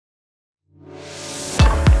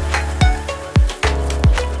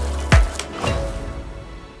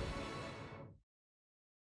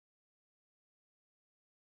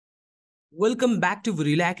Welcome back to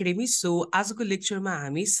भुरिला academy. So आजको लेक्चरमा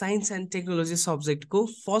हामी science and technology सब्जेक्टको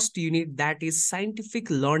first unit that is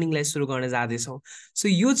scientific लर्निङलाई सुरु गर्न जाँदैछौँ। सो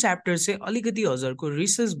यो च्याप्टर चाहिँ अलिकति हजुरको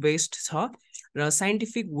रिसर्च बेस्ड छ र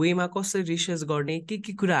साइन्टिफिक वेमा कसरी रिसर्च गर्ने के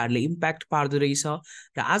कुराहरूले इम्प्याक्ट पार्दो रहेछ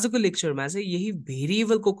र आजको लेक्चरमा चाहिँ यही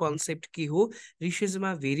भेरिएबलको कन्सेप्ट के हो,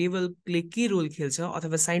 रिसर्चमा भेरिएबलले के रोल खेल्छ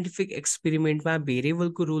अथवा साइन्टिफिक एक्सपेरिमेन्टमा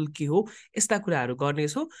भेरिएबलको रोल के हो, यस्ता कुराहरू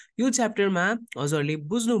गर्नेछौँ। यो च्याप्टरमा हजुरले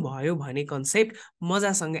बुझ्नुभयो भने कन्सेप्ट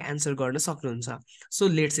मजासँग एन्सर गर्न सक्नुहुन्छ। So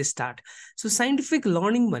let's start. So scientific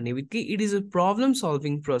learning भन्ने बित्तिकै it is a problem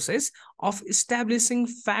solving process of establishing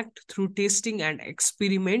fact through testing and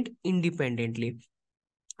experiment independently.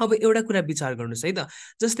 अब एउटा कुरा विचार गर्नुहोस् है त,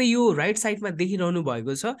 जस्तै यो राइट साइडमा देखिरहनु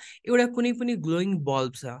भएको छ एउटा कुनै पनि ग्लोइङ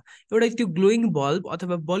बल्ब छ। एउटा त्यो ग्लोइङ बल्ब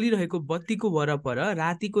अथवा बलिरहेको बत्तीको वरपर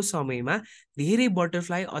रातिको समयमा धेरै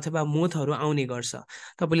बटरफ्लाई अथवा मोथहरू आउने गर्छ।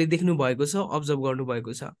 तपाईँले देख्नु भएको छ, अब्जर्भ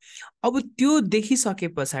गर्नुभएको छ। अब त्यो देखिसके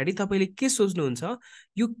पछाडि तपाईँले के सोच्नुहुन्छ,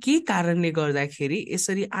 यो के कारणले गर्दाखेरि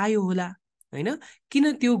यसरी आयो होला, हैन?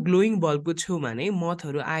 किन त्यो ग्लोइङ बल्बको छेउमा नै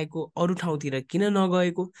मथहरू आएको, अरू ठाउँतिर किन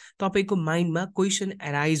नगएको? तपाईको माइन्डमा क्वेसन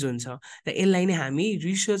एराइज हुन्छ र यसलाई नै हामी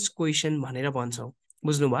रिसर्च क्वेसन भनेर भन्छौँ।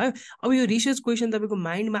 बुझ्नुभयो? अब यो रिसर्च क्वेसन तपाईको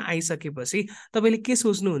माइन्डमा आइसकेपछि तपाईले के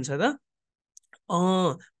सोच्नुहुन्छ त?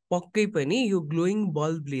 पक्कै पनि यो ग्लोइङ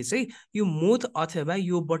बल्बले चाहिँ यो मोथ अथवा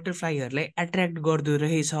यो बटरफ्लाईहरूलाई एट्र्याक्ट गर्दो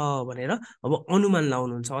रहेछ भनेर अब अनुमान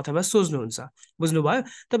लाउनुहुन्छ अथवा सोच्नुहुन्छ। बुझ्नुभयो?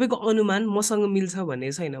 तपाईको अनुमान मसँग मिल्छ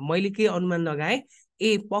भन्ने छैन। मैले के अनुमान लगाएँ,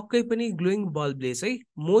 पक्कै पनि ग्लोइङ बल्बले चाहिँ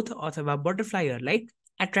मोथ अथवा बटरफ्लाईहरूलाई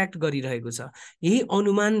एट्र्याक्ट गरिरहेको छ। यही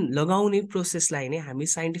अनुमान लगाउने प्रोसेसलाई नै हामी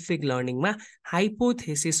साइन्टिफिक लर्निङमा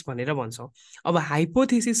हाइपोथेसिस भनेर भन्छौँ। अब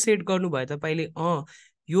हाइपोथेसिस सेट गर्नुभयो तपाईँले,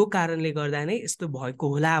 यो कारणले गर्दा नै यस्तो भएको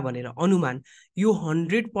होला भनेर अनुमान, यो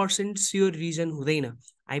 100% स्योर रिजन हुँदैन।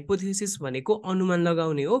 हाइपोथेसिस भनेको अनुमान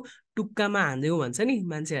लगाउने हो, टुक्कामा हान्दियो भन्छ नि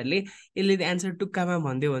मान्छेहरूले, यसले एन्सर टुक्कामा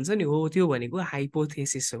भनिदियो भन्छ नि, हो त्यो भनेको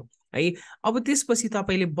हाइपोथेसिस हो है। अब त्यसपछि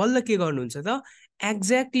तपाईँले बल्ल के गर्नुहुन्छ त,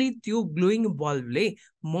 एक्ज्याक्टली त्यो ग्लोइङ बल्बले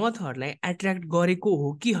मथहरूलाई एट्र्याक्ट गरेको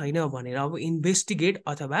हो कि होइन भनेर अब इन्भेस्टिगेट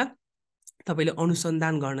अथवा तपाईले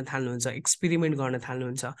अनुसन्धान गर्न थाल्नुहुन्छ, एक्सपेरिमेन्ट गर्न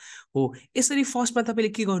थाल्नुहुन्छ। हो, यसरी फर्स्टमा तपाईले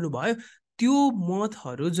के गर्नुभयो, त्यो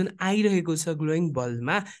मथहरू जुन आइरहेको छ ग्लोइङ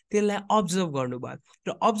बल्बमा त्यसलाई अब्जर्भ गर्नुभयो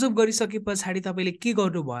र अब्जर्भ गरिसके पछाडि तपाईले के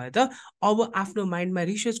गर्नुभयो त, अब आफ्नो माइन्डमा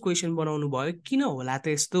रिसर्च क्वेसन बनाउनु भयो, किन होला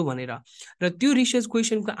त यस्तो भनेर। र त्यो रिसर्च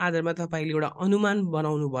क्वेसनको आधारमा तपाईले एउटा अनुमान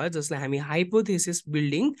बनाउनु भयो जसलाई हामी हाइपोथेसिस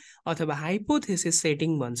बिल्डिङ अथवा हाइपोथेसिस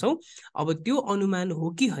सेटिङ भन्छौँ। अब त्यो अनुमान हो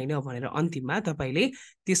कि होइन भनेर अन्तिममा तपाईले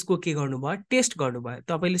त्यसको के गर्नुभयो, टेस्ट गर्नुभयो।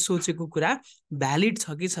 तपाईले सोचेको कुरा भ्यालिड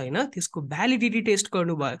छ कि छैन त्यसको भ्यालिडिटी टेस्ट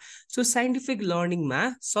गर्नुभयो। सो साइन्टिफिक लर्निङमा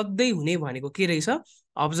सधैँ हुने भनेको के रहेछ,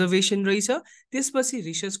 अब्जर्भेसन रहेछ, त्यसपछि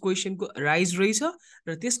रिसर्च क्वेसनको राइज रहेछ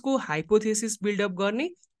र त्यसको हाइपोथेसिस बिल्डअप गर्ने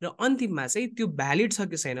र अन्तिममा चाहिँ त्यो भ्यालिड छ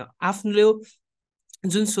कि छैन, आफ्नो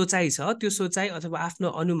जुन सोचाइ छ त्यो सोचाइ अथवा आफ्नो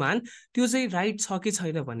अनुमान त्यो चाहिँ राइट छ कि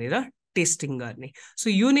छैन भनेर टेस्टिङ गर्ने। सो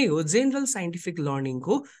यो नै हो जेनरल साइन्टिफिक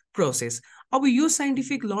लर्निङको प्रोसेस। अब यो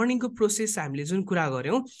साइन्टिफिक लर्निङको प्रोसेस हामीले जुन कुरा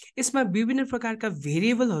गऱ्यौँ यसमा विभिन्न प्रकारका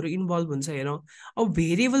भेरिएबलहरू इन्भल्भ हुन्छ। हेरौँ, अब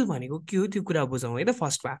भेरिएबल भनेको के हो त्यो कुरा बुझौँ है त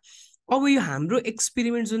फर्स्टमा। अब यो हाम्रो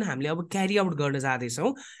एक्सपेरिमेन्ट जुन हामीले अब क्यारी आउट गर्न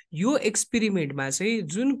जाँदैछौँ, यो एक्सपेरिमेन्टमा चाहिँ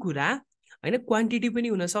जुन कुरा हैन, क्वान्टिटी पनि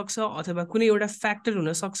हुनसक्छ अथवा कुनै एउटा फ्याक्टर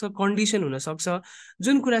हुनसक्छ, कन्डिसन हुनसक्छ,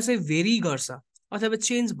 जुन कुरा चाहिँ भेरी गर्छ अथवा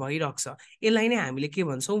चेन्ज भइरहन्छ, यसलाई नै हामीले के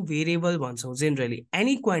भन्छौँ, भेरिएबल भन्छौँ। Generally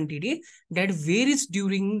any quantity that भेरिज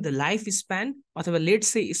during the life span अथवा let's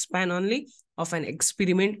say span only of an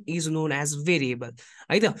experiment is known as variable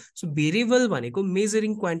है त। सो भेरिएबल भनेको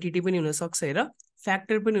मेजरिङ क्वान्टिटी पनि हुनसक्छ, हेर,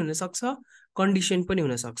 फ्याक्टर पनि हुनसक्छ, कन्डिसन पनि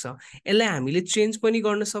हुनसक्छ। यसलाई हामीले चेन्ज पनि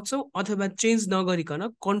गर्न सक्छौँ अथवा चेन्ज नगरिकन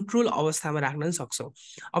कन्ट्रोल अवस्थामा राख्न सक्छौँ।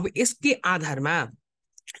 अब यसकै आधारमा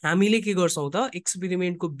हामीले के गर्छौँ त,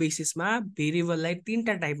 एक्सपेरिमेन्टको बेसिसमा भेरिएबललाई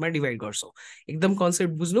 3टा टाइपमा डिभाइड गर्छौँ। एकदम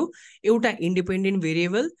कन्सेप्ट बुझ्नु, एउटा इन्डिपेन्डेन्ट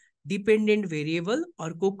भेरिएबल, डिपेन्डेन्ट भेरिएबल,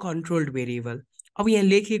 अर्को कन्ट्रोल्ड भेरिएबल। अब यहाँ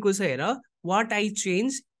लेखिएको छ, हेर, what I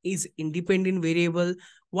change is independent variable,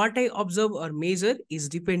 what I observe or major is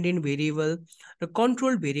dependent variable, र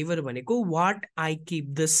कन्ट्रोल्ड भेरिएबल भनेको what I keep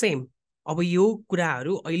the same. अब यो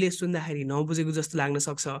कुराहरू अहिले सुन्दाखेरि नबुझेको जस्तो लाग्न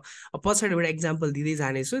सक्छ, पछाडिबाट एक्जाम्पल दिँदै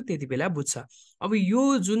जानेछु, त्यति बेला बुझ्छ। अब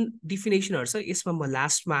यो जुन डिफिनेसनहरू छ यसमा म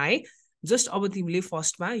लास्टमा आएँ, जस्ट अब तिमीले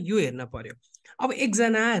फर्स्टमा यो हेर्न पर्यो। अब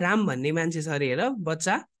एकजना राम भन्ने मान्छे छ अरे, हेर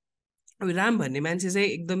बच्चा। अब राम भन्ने मान्छे चाहिँ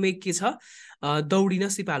एकदमै के छ, दौडिन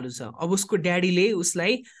सिपालु छ। अब उसको ड्याडीले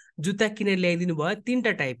उसलाई जुत्ता किनेर ल्याइदिनु भयो,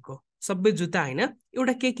 3टा टाइपको, सबै जुत्ता होइन,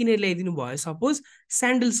 एउटा के किनेर ल्याइदिनु भयो, सपोज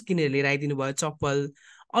स्यान्डल्स किनेर लिएर आइदिनु भयो, चप्पल।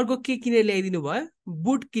 अर्को के किनेर ल्याइदिनु भयो,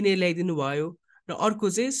 बुट किनेर ल्याइदिनु भयो, र अर्को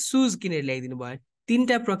चाहिँ सुज किनेर ल्याइदिनु भयो।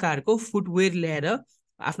 तीनटा प्रकारको फुटवेयर ल्याएर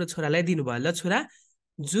आफ्नो छोरालाई दिनुभयो। ल छोरा,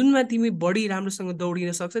 जुनमा तिमी बढी राम्रोसँग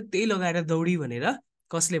दौडिन सक्छ त्यही लगाएर दौडी भनेर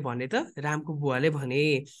कसले भने त? रामको बुवाले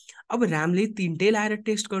भने। अब रामले तीनटै लाएर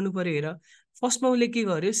टेस्ट गर्नु पर्यो। हेर, फर्स्टमा उसले के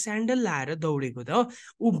गर्यो? स्यान्डल लाएर दौडेको त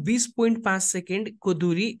ऊ 20.5 सेकेन्डको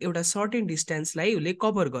दूरी एउटा सर्टेन डिस्टेन्सलाई उसले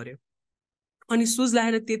कभर गर्यो। अनि सुज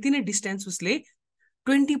लाएर त्यति नै डिस्टेन्स उसले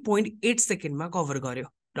 20.8 सेकेन्डमा कभर गर्यो।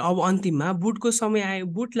 र अब अन्तिममा बुटको समय आयो।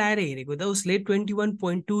 बुट लाएर हेरेको त उसले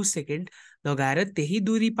 21.2 सेकेन्ड लगाएर त्यही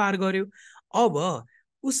दूरी पार गर्यो। अब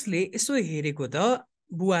उसले यसो हेरेको त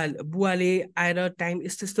बुवाले आएर टाइम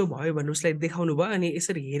यस्तो यस्तो भयो भनेर उसलाई देखाउनु भयो। अनि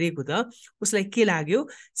यसरी हेरेको त उसलाई के लाग्यो?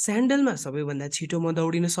 स्यान्डलमा सबैभन्दा छिटो म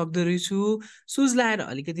दौडिन सक्दो रहेछु, सुज लाएर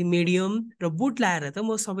अलिकति मिडियम, र बुट लाएर त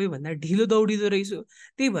म सबैभन्दा ढिलो दौडिँदो रहेछु।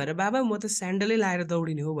 त्यही भएर बाबा म त स्यान्डलै लाएर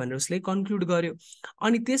दौडिने हो भनेर उसले कन्क्लुड गर्यो।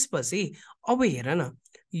 अनि त्यसपछि अब हेर न,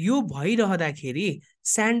 यो भइरहँदाखेरि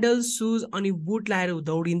स्यान्डल, सुज अनि बुट लाएर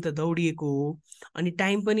दौडिन त दौडिएको हो, अनि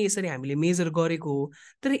टाइम पनि यसरी हामीले मेजर गरेको हो।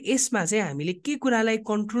 तर यसमा चाहिँ हामीले के कुरालाई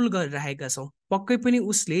कन्ट्रोल गरिरहेका छौँ? पक्कै पनि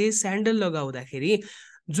उसले स्यान्डल लगाउँदाखेरि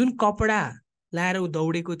जुन कपडा लाएर ऊ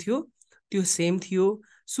दौडेको थियो त्यो सेम थियो,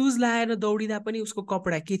 सुज लाएर दौडिँदा पनि उसको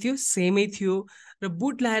कपडा के थियो? सेमै थियो, र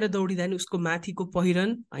बुट लाएर दौडिँदा पनि उसको माथिको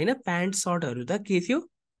पहिरन होइन प्यान्ट सर्टहरू त के थियो?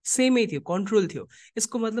 सेमै थियो, कन्ट्रोल थियो।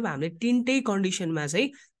 यसको मतलब हामीले तीनटै कन्डिसनमा चाहिँ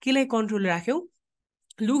केलाई कन्ट्रोल राख्यौँ?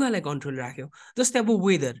 लुगालाई कन्ट्रोल राख्यौँ। जस्तै अब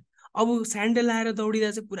वेदर, अब स्यान्डल लाएर दौडिँदा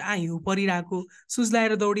चाहिँ पुरा हिउँ परिरहेको, सुज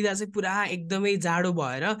लाएर दौडिँदा चाहिँ पुरा एकदमै जाडो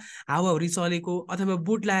भएर हावाहुरी चलेको, अथवा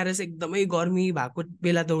बुट लाएर चाहिँ एकदमै गर्मी भएको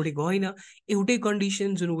बेला दौडेको होइन। एउटै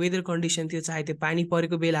कन्डिसन, जुन वेदर कन्डिसन थियो, चाहे त्यो पानी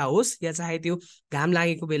परेको बेला होस् या चाहे त्यो घाम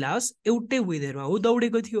लागेको बेला होस्, एउटै वेदरमा ऊ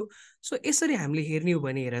दौडेको थियो। सो यसरी हामीले हेर्ने हो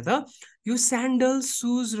भने हेर त, यो स्यान्डल,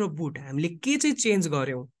 सुज र बुट हामीले के चाहिँ चेन्ज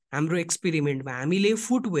गर्यौँ हाम्रो एक्सपेरिमेन्टमा? हामीले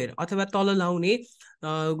फुटवेयर अथवा तल लाउने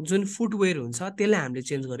जुन फुटवेयर हुन्छ त्यसलाई हामीले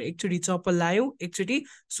चेन्ज गर्यौँ। एकचोटि चप्पल लायौँ, एकचोटि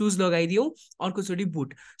सुज लगाइदियौँ, अर्कोचोटि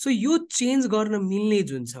बुट। सो यो चेन्ज गर्न मिल्ने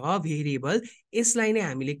जुन छ भेरिएबल, यसलाई नै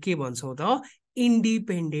हामीले के भन्छौँ त?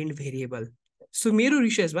 Independent variable. सो मेरो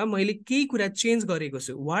रिसर्चमा मैले केही कुरा चेन्ज गरेको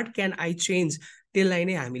छु, वाट क्यान आई चेन्ज, त्यसलाई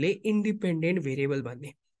नै हामीले इन्डिपेन्डेन्ट भेरिएबल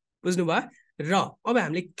भन्ने। बुझ्नुभयो? र अब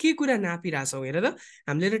हामीले के कुरा नापिरहेछौँ हेर त,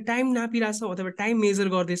 हामीले टाइम नापिरहेछौँ अथवा टाइम मेजर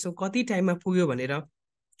गर्दैछौँ कति टाइममा पुग्यो भनेर।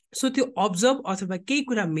 सो त्यो अब्जर्भ अथवा केही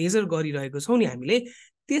कुरा मेजर गरिरहेको छौँ नि हामीले,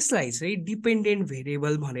 त्यसलाई चाहिँ डिपेन्डेन्ट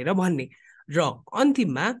भेरिएबल भनेर भन्ने। र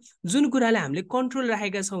अन्तिममा जुन कुरालाई हामीले कन्ट्रोल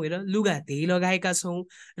राखेका छौँ, हेर लुगा त्यही लगाएका छौँ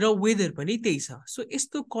र वेदर पनि त्यही छ। सो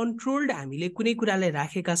यस्तो कन्ट्रोल्ड हामीले कुनै कुरालाई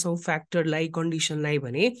राखेका छौँ, फ्याक्टरलाई, कन्डिसनलाई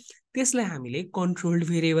भने त्यसलाई हामीले कन्ट्रोल्ड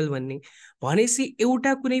भेरिएबल भन्ने। भनेपछि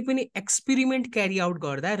एउटा कुनै पनि एक्सपेरिमेन्ट क्यारी आउट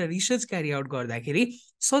गर्दा र रिसर्च क्यारी आउट गर्दाखेरि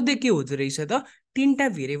सधैँ के हुँदो रहेछ त? तीनटा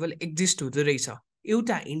भेरिएबल एक्जिस्ट हुँदो रहेछ।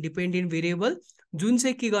 एउटा इन्डिपेन्डेन्ट भेरिएबल जुन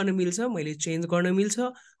चाहिँ के गर्न मिल्छ, मैले चेन्ज गर्न मिल्छ।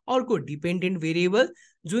 अर्को डिपेन्डेन्ट भेरिएबल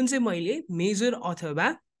जुन चाहिँ मैले मेजर अथवा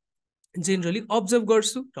जेनरली अब्जर्भ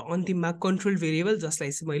गर्छु। र अन्तिममा कन्ट्रोल भेरिएबल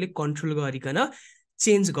जसलाई चाहिँ मैले कन्ट्रोल गरिकन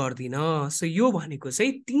चेन्ज गर्दिनँ। सो यो भनेको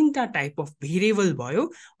चाहिँ तीनटा टाइप अफ भेरिएबल भयो।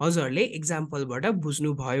 हजुरहरूले एक्जाम्पलबाट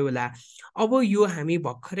बुझ्नुभयो होला। अब यो हामी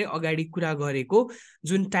भर्खरै अगाडि कुरा गरेको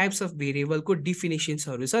जुन टाइप्स अफ भेरिएबलको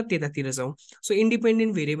डिफिनेसन्सहरू छ त्यतातिर जाउँ। सो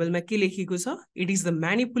इन्डिपेन्डेन्ट भेरिएबलमा के लेखिएको छ? It is the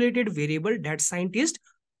manipulated variable that scientist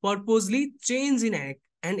पर्पोजली change in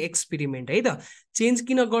an experiment. है त, चेन्ज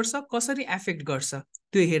किन गर्छ, कसरी एफेक्ट गर्छ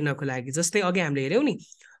त्यो हेर्नको लागि। जस्तै अघि हामीले हेऱ्यौँ नि,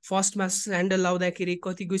 फर्स्टमा स्यान्डल लाउँदाखेरि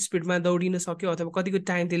कतिको स्पिडमा दौडिन सक्यो अथवा कतिको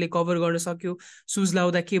टाइम त्यसले कभर गर्न सक्यो, सुज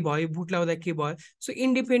लाउँदा के भयो, बुट लाउँदा के भयो। सो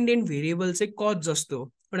इन्डिपेन्डेन्ट भेरिएबल चाहिँ कज जस्तो हो,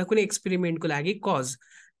 एउटा कुनै एक्सपेरिमेन्टको लागि कज,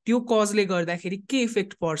 त्यो कजले गर्दाखेरि के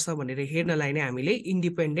इफेक्ट पर्छ भनेर हेर्नलाई नै हामीले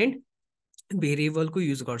इन्डिपेन्डेन्ट भेरिएबलको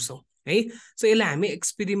युज गर्छौँ है। सो यसलाई हामी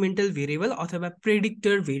एक्सपेरिमेन्टल भेरिएबल अथवा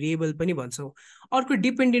प्रेडिक्टर भेरिएबल पनि भन्छौँ। अर्को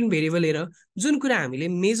डिपेन्डेन्ट भेरिएबल हेर, जुन कुरा हामीले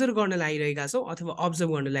मेजर गर्न लागिरहेका छौँ अथवा अब्जर्भ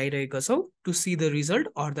गर्न लागिरहेका छौँ to see the result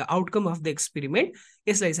or the outcome of the experiment,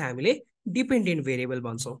 यसलाई चाहिँ हामीले डिपेन्डेन्ट भेरिएबल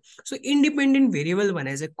भन्छौँ। सो इन्डिपेन्डेन्ट भेरिएबल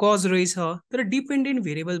भनेको चाहिँ कज रहेछ, तर डिपेन्डेन्ट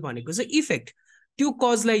भेरिएबल भनेको चाहिँ इफेक्ट। त्यो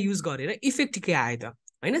कजलाई युज गरेर इफेक्ट के आयो त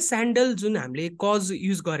होइन? स्यान्डल जुन हामीले कज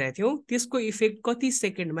युज गरेका थियौँ त्यसको इफेक्ट कति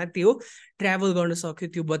सेकेन्डमा त्यो ट्राभल गर्न सक्यो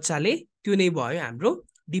त्यो बच्चाले, त्यो नै भयो हाम्रो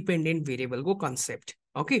डिपेन्डेन्ट भेरिएबलको कन्सेप्ट।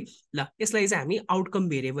 ओके, ल यसलाई चाहिँ हामी आउटकम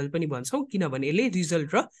भेरिएबल पनि भन्छौँ किनभने यसले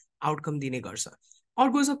रिजल्ट र आउटकम दिने गर्छ।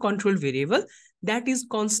 अर्को छ control variable, that is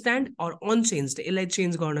constant or unchanged, यसलाई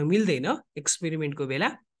चेन्ज गर्न मिल्दैन एक्सपेरिमेन्टको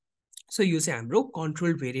बेला। सो यो चाहिँ हाम्रो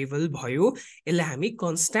कन्ट्रोल भेरिएबल भयो, यसलाई हामी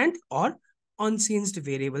कन्स्ट्यान्ट अर अनचेन्ज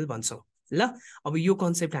भेरिएबल भन्छौँ। ल अब यो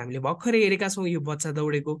कन्सेप्ट हामीले भर्खरै हेरेका छौँ, यो बच्चा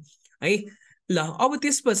दौडेको है। ल अब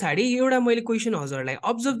त्यस पछाडि एउटा मैले क्वेसन हजुरलाई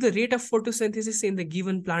observe the rate of photosynthesis in the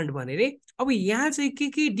given plant भनेर अब यहाँ चाहिँ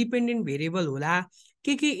के डिपेन्डेन्ट भेरिएबल होला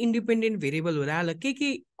के इन्डिपेन्डेन्ट भेरिएबल होला ल के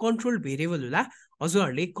कन्ट्रोल भेरिएबल होला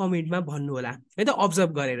हजुरहरूले कमेन्टमा भन्नु होला है त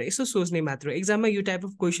अब्जर्भ गरेर यसो सोच्ने मात्र एक्जाममा यो टाइप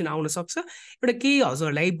अफ क्वेसन आउन सक्छ एउटा केही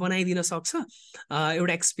हजुरहरूलाई बनाइदिन सक्छ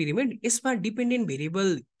एउटा एक्सपेरिमेन्ट यसमा डिपेन्डेन्ट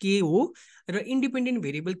भेरिएबल के हो र इन्डिपेन्डेन्ट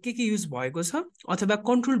भेरिएबल के युज भएको छ अथवा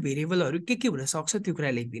कन्ट्रोल भेरिएबलहरू के हुन सक्छ त्यो कुरा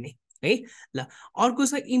लेखिदिने है ल अर्को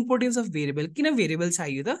छ इम्पोर्टेन्स अफ भेरिएबल किन भेरिएबल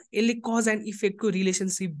चाहियो त यसले कज एन्ड इफेक्टको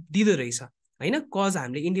रिलेसनसिप दिँदो रहेछ होइन कज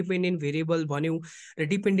हामीले इन्डिपेन्डेन्ट भेरिएबल भन्यौँ र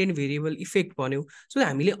डिपेन्डेन्ट भेरिएबल इफेक्ट भन्यौँ सो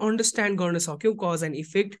हामीले अन्डरस्ट्यान्ड गर्न सक्यौँ कज एन्ड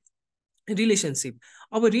इफेक्ट रिलेसनसिप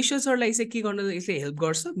अब रिसर्चरलाई चाहिँ के गर्न यसले हेल्प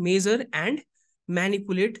गर्छ major and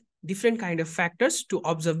manipulate different kind of factors to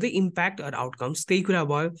observe the impact or outcomes त्यही कुरा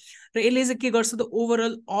भयो र यसले चाहिँ के गर्छ त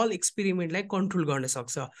ओभरअल अल एक्सपेरिमेन्टलाई कन्ट्रोल गर्न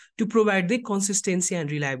सक्छ to provide the consistency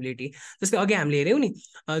and reliability जस्तै अघि हामीले हेऱ्यौँ नि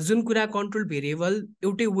जुन कुरा कन्ट्रोल भेरिएबल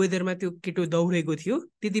एउटै वेदरमा त्यो केटो दौडेको थियो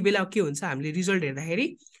त्यति बेला के हुन्छ हामीले रिजल्ट हेर्दाखेरि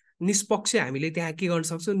निष्पक्ष हामीले त्यहाँ के गर्न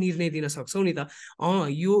सक्छौँ निर्णय दिन सक्छौँ नि त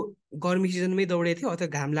यो गर्मी सिजनमै दौडेको थियो अथवा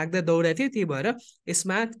घाम लाग्दा दौडेको थियो त्यही भएर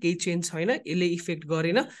यसमा केही चेन्ज छैन यसले इफेक्ट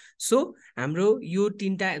गरेन सो हाम्रो यो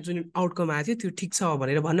तिनवटा जुन आउटकम आएको थियो त्यो ठिक छ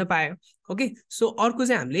भनेर भन्न पायो ओके सो अर्को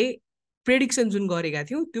चाहिँ हामीले प्रेडिक्सन जुन गरेका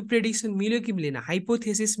थियौँ त्यो प्रेडिक्सन मिल्यो कि मिलेन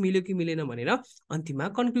हाइपोथेसिस मिल्यो कि मिलेन भनेर अन्तिममा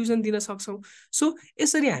कन्क्लुजन दिन सक्छौँ सो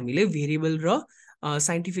यसरी हामीले भेरिएबल र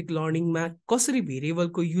साइन्टिफिक लर्निङमा कसरी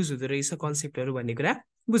भेरिएबलको युज हुँदो रहेछ कन्सेप्टहरू भन्ने कुरा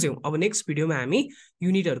बुझ्यौँ अब नेक्स्ट भिडियोमा हामी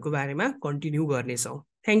युनिटहरूको बारेमा कन्टिन्यू गर्नेछौँ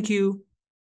थ्याङ्क यू